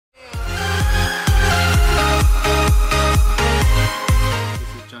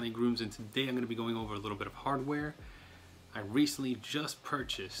Grooms, and today I'm going to be going over a little bit of hardware. I recently just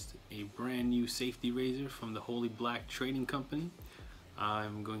purchased a brand new safety razor from the Holy Black Trading Company.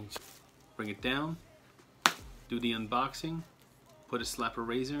 I'm going to bring it down, do the unboxing, put a slapper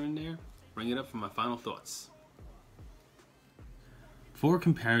razor in there, bring it up for my final thoughts. For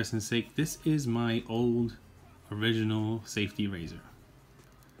comparison's sake, this is my old original safety razor.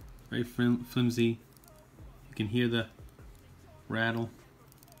 Very flimsy. You can hear the rattle.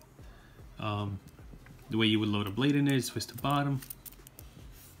 The way you would load a blade in there is twist the bottom,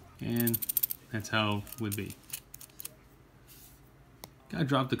 and that's how it would be. Got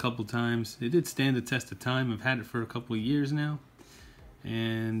dropped a couple times. It did stand the test of time. I've had it for a couple of years now,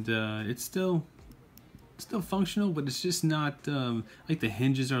 and it's still functional, but it's just not like the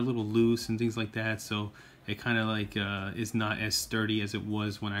hinges are a little loose and things like that, so it kind of like is not as sturdy as it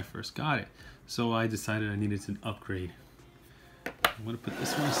was when I first got it. So I decided I needed to upgrade. I'm going to put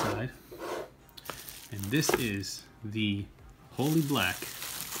this one aside, and this is the Holy Black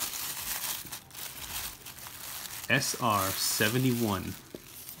SR-71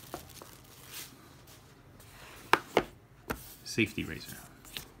 safety razor.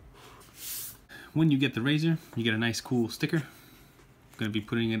 When you get the razor, you get a nice cool sticker. I'm going to be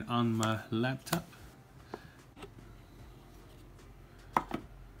putting it on my laptop.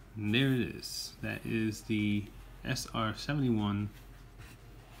 And there it is. That is the SR-71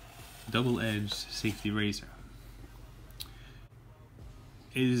 double-edged safety razor.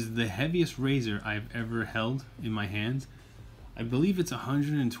 It is the heaviest razor I've ever held in my hands. I believe it's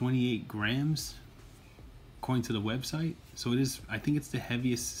 128 grams according to the website. So it is, I think it's the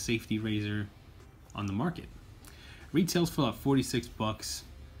heaviest safety razor on the market. Retails for about 46 bucks,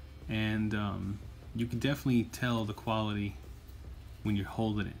 and you can definitely tell the quality when you're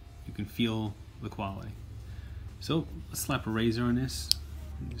holding it. You can feel the quality. So let's slap a razor on this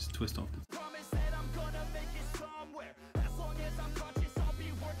and just twist off the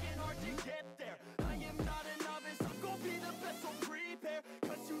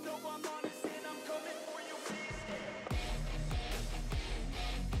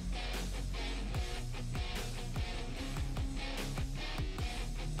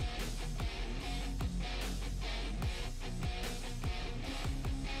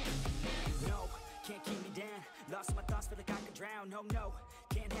lost my thoughts, feel like I could drown. No, no,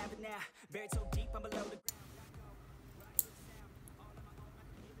 can't have it now. Buried so deep, I'm below the.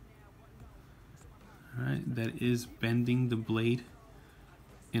 Alright, that is bending the blade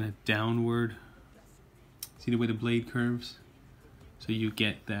in a downward. See the way the blade curves? So you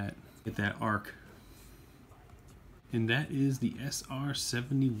get that arc. And that is the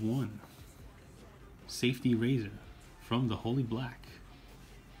SR-71 safety razor from the Holy Black.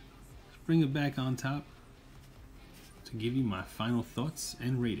 Let's bring it back on top to give you my final thoughts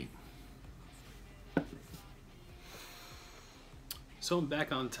and rating. So I'm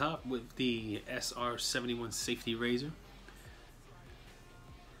back on top with the SR-71 safety razor.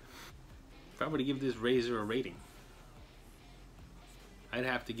 If I were to give this razor a rating, I'd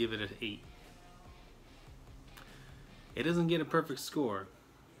have to give it an 8. It doesn't get a perfect score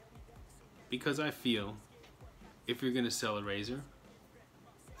because I feel if you're gonna sell a razor,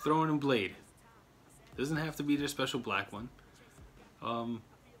 throw in a blade. Doesn't have to be their special black one. It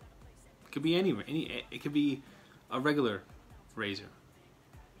could be it could be a regular razor.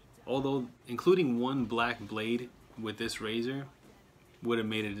 Although including one black blade with this razor would have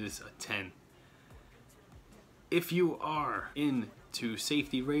made it a 10. If you are into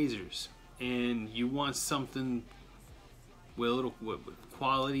safety razors and you want something with a little with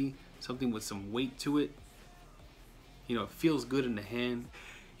quality, something with some weight to it, you know, it feels good in the hand.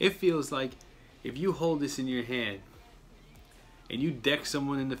 It feels like if you hold this in your hand and you deck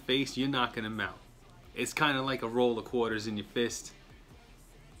someone in the face, you're knocking them out. It's kind of like a roll of quarters in your fist.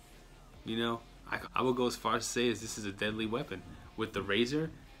 You know, I would go as far as to say as this is a deadly weapon. With the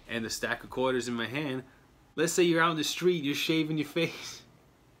razor and the stack of quarters in my hand, let's say you're out in the street, you're shaving your face.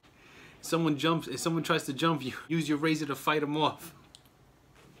 If someone tries to jump you, use your razor to fight them off.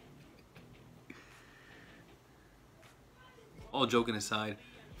 All joking aside,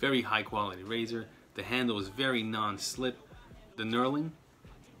 very high quality razor. The handle is very non-slip. The knurling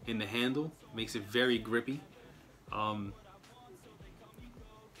in the handle makes it very grippy. And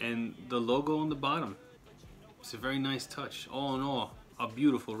the logo on the bottom, it's a very nice touch. All in all, a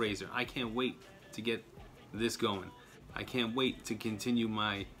beautiful razor. I can't wait to get this going. I can't wait to continue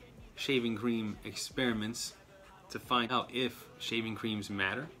my shaving cream experiments to find out if shaving creams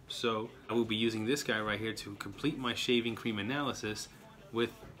matter. So I will be using this guy right here to complete my shaving cream analysis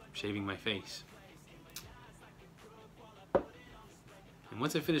with shaving my face. And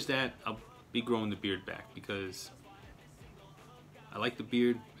once I finish that, I'll be growing the beard back because I like the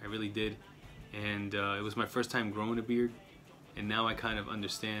beard, I really did. And it was my first time growing a beard, and now I kind of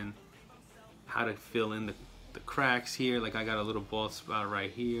understand how to fill in the cracks here. Like I got a little bald spot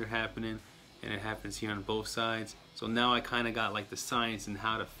right here happening, and it happens here on both sides. So now I kind of got like the science and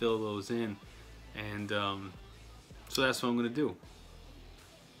how to fill those in, and so that's what I'm gonna do.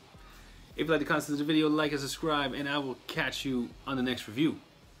 If you like the content of the video, like and subscribe, and I will catch you on the next review.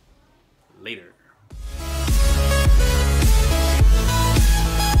 Later.